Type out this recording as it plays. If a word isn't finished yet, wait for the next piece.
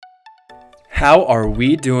How are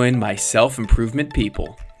we doing, my self-improvement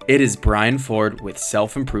people? It is Brian Ford with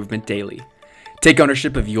Self-Improvement Daily. Take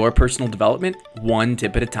ownership of your personal development, one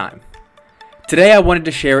tip at a time. Today I wanted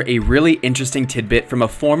to share a really interesting tidbit from a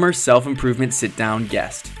former self-improvement sit-down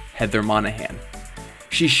guest, Heather Monahan.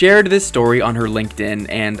 She shared this story on her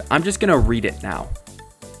LinkedIn, and I'm just going to read it now.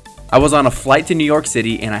 I was on a flight to New York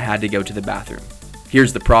City and I had to go to the bathroom.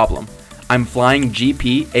 Here's the problem. I'm flying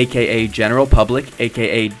GP, aka General Public,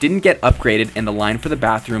 aka didn't get upgraded, and the line for the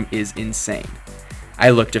bathroom is insane.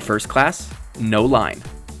 I look to first class, no line.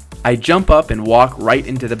 I jump up and walk right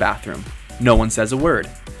into the bathroom. No one says a word.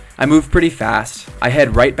 I move pretty fast. I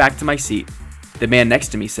head right back to my seat. The man next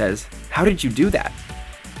to me says, "How did you do that?"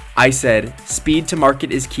 I said, "Speed to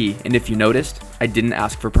market is key, and if you noticed, I didn't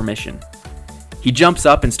ask for permission." He jumps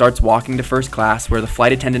up and starts walking to first class, where the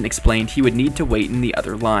flight attendant explained he would need to wait in the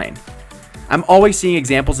other line. I'm always seeing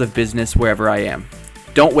examples of business wherever I am.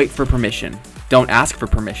 Don't wait for permission. Don't ask for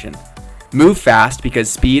permission. Move fast because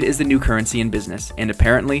speed is the new currency in business, and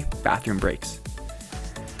apparently, bathroom breaks.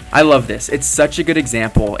 I love this. It's such a good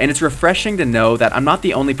example, and it's refreshing to know that I'm not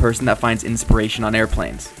the only person that finds inspiration on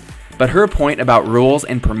airplanes. But her point about rules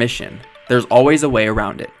and permission, there's always a way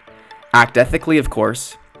around it. Act ethically, of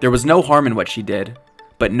course. There was no harm in what she did,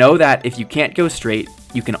 but know that if you can't go straight,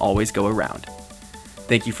 you can always go around.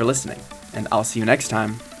 Thank you for listening, and I'll see you next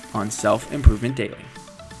time on Self-Improvement Daily.